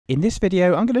In this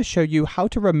video, I'm going to show you how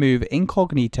to remove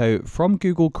Incognito from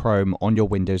Google Chrome on your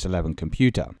Windows 11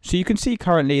 computer. So you can see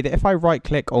currently that if I right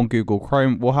click on Google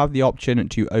Chrome, we'll have the option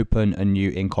to open a new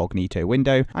Incognito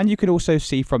window. And you can also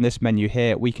see from this menu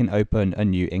here, we can open a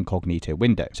new Incognito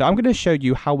window. So I'm going to show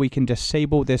you how we can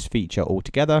disable this feature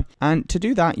altogether. And to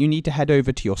do that, you need to head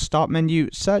over to your Start menu,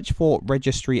 search for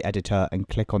Registry Editor and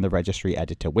click on the Registry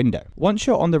Editor window. Once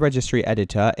you're on the Registry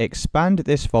Editor, expand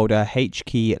this folder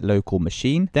HKey Local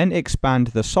Machine, then expand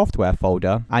the Software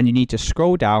folder, and you need to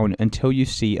scroll down until you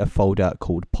see a folder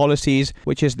called Policies,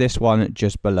 which is this one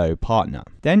just below Partner.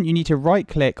 Then you need to right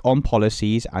click on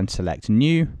Policies and select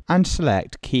New and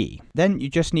select Key. Then you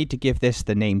just need to give this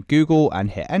the name Google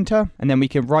and hit Enter, and then we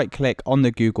can right click on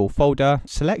the Google folder,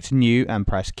 select New and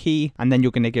press Key, and then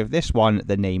you're going to give this one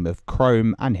the name of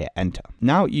Chrome and hit Enter.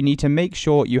 Now you need to make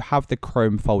sure you have the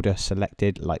Chrome folder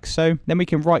selected like so. Then we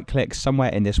can right click somewhere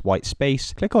in this white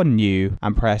space, click on New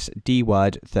and press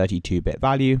dword 32-bit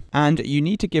value, and you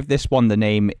need to give this one the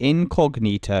name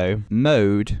Incognito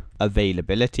Mode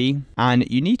Availability, and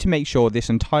you need to make sure this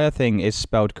entire thing is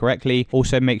spelled correctly.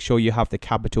 Also make sure you have the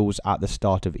capitals at the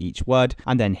start of each word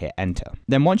and then hit Enter.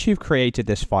 Then once you've created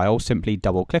this file, simply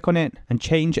double click on it and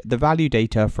change the value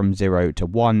data from 0 to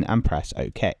 1 and press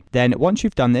OK. Then once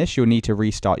you've done this, you'll need to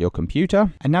restart your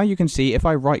computer, and now you can see if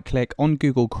I right click on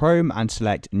Google Chrome and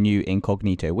select New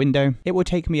Incognito window, it will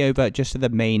take me over just to the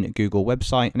main Google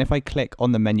website, and if I click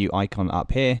on the menu icon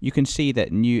up here, you can see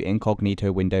that New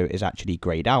Incognito window is actually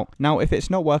grayed out. Now, if it's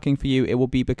not working for you, it will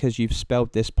be because you've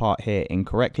spelled this part here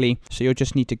incorrectly. So you'll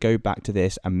just need to go back to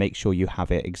this and make sure you have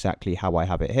it exactly how I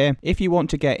have it here. If you want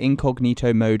to get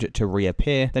Incognito mode to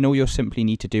reappear, then all you'll simply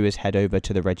need to do is head over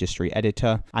to the Registry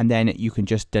Editor, and then you can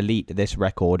just delete this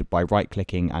record by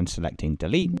right-clicking and selecting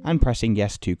Delete and pressing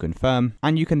Yes to confirm.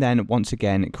 And you can then once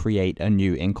again create a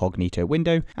new Incognito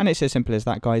window. And it's as simple as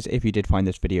that, guys. If you did find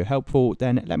this video helpful,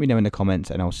 then let me know in the comments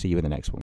and I'll see you in the next one.